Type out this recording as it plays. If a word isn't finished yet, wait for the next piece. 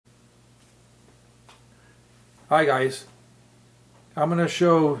Hi guys, I'm going to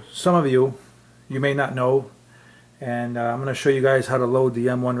show some of you may not know, and I'm going to show you guys how to load the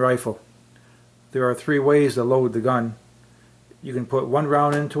M1 rifle. There are 3 ways to load the gun. You can put 1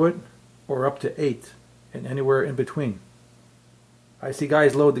 round into it or up to 8 and anywhere in between. I see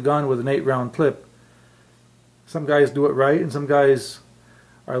guys load the gun with an 8-round clip. Some guys do it right and some guys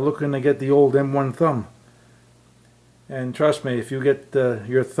are looking to get the old M1 thumb. And trust me, if you get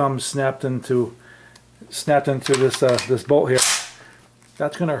your thumb snapped into this bolt here,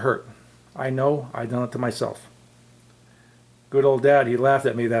 that's gonna hurt. I know, I done it to myself. Good old Dad, he laughed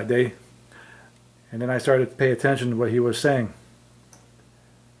at me that day, and then I started to pay attention to what he was saying.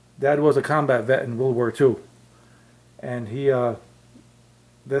 Dad was a combat vet in World War II, and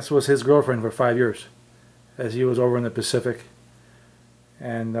this was his girlfriend for 5 years as he was over in the Pacific,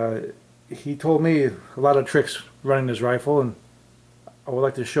 and he told me a lot of tricks running this rifle, and I would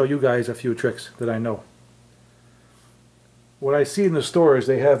like to show you guys a few tricks that I know. What I see in the stores,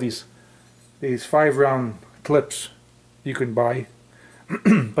 they have these 5-round clips you can buy,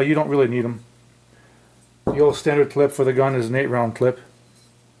 but you don't really need them. The old standard clip for the gun is an 8-round clip.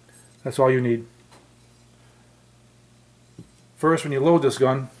 That's all you need. First, when you load this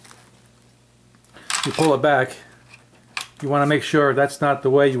gun, you pull it back. You want to make sure that's not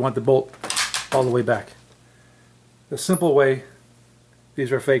the way you want the bolt all the way back. The simple way,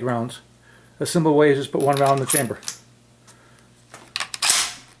 these are fake rounds, the simple way is just put 1 round in the chamber.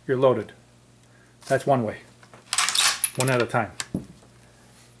 You're loaded. That's one way. One at a time.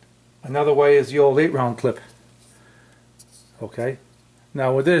 Another way is the old 8-round clip. Okay?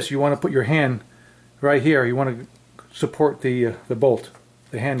 Now with this, you want to put your hand right here. You want to support the bolt,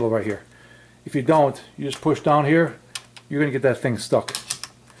 the handle right here. If you don't, you just push down here, you're going to get that thing stuck.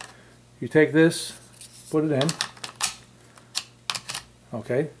 You take this, put it in.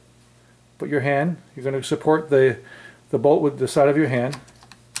 Okay? Put your hand, you're going to support the bolt with the side of your hand.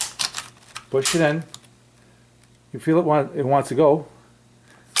 Push it in. You feel it wants to go.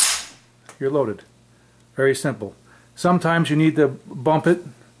 You're loaded. Very simple. Sometimes you need to bump it.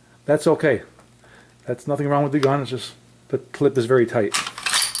 That's okay. That's nothing wrong with the gun. It's just the clip is very tight.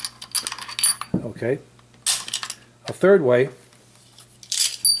 Okay. A third way.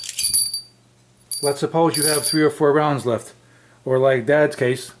 Let's suppose you have 3 or 4 rounds left, or like Dad's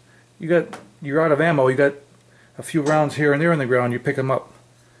case, you're out of ammo. You got a few rounds here and there in the ground. You pick them up.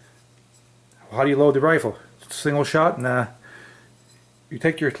 How do you load the rifle? Single shot? Nah. You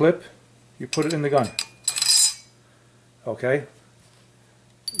take your clip, you put it in the gun. Okay?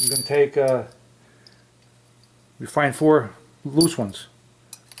 You can take, you find 4 loose ones.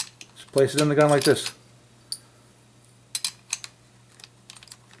 Just place it in the gun like this.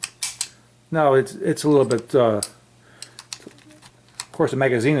 Now it's a little bit, of course the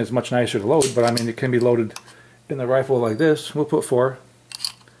magazine is much nicer to load, but I mean it can be loaded in the rifle like this. We'll put 4.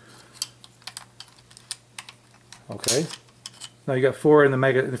 Okay. Now you got 4 in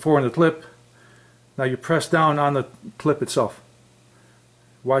the 4 in the clip. Now you press down on the clip itself.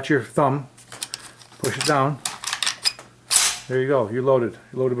 Watch your thumb. Push it down. There you go. You're loaded.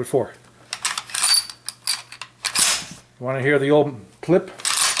 You're loaded with 4. You want to hear the old clip?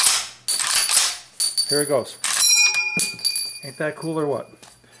 Here it goes. Ain't that cool or what?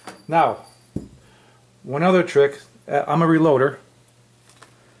 Now, one other trick. I'm a reloader,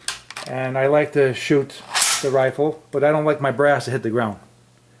 and I like to shoot the rifle, but I don't like my brass to hit the ground,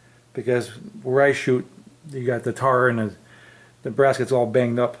 because where I shoot, you got the tar and the brass gets all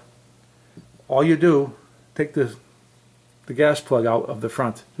banged up. All you do, take the gas plug out of the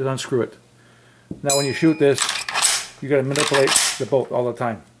front, just unscrew it. Now when you shoot this, you got to manipulate the bolt all the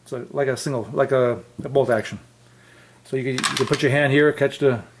time. So like a bolt action. So you can put your hand here, catch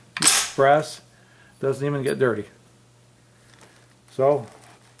the brass, doesn't even get dirty. So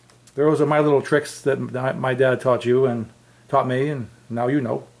those are my little tricks that my dad taught you and taught me, and now you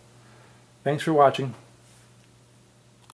know. Thanks for watching.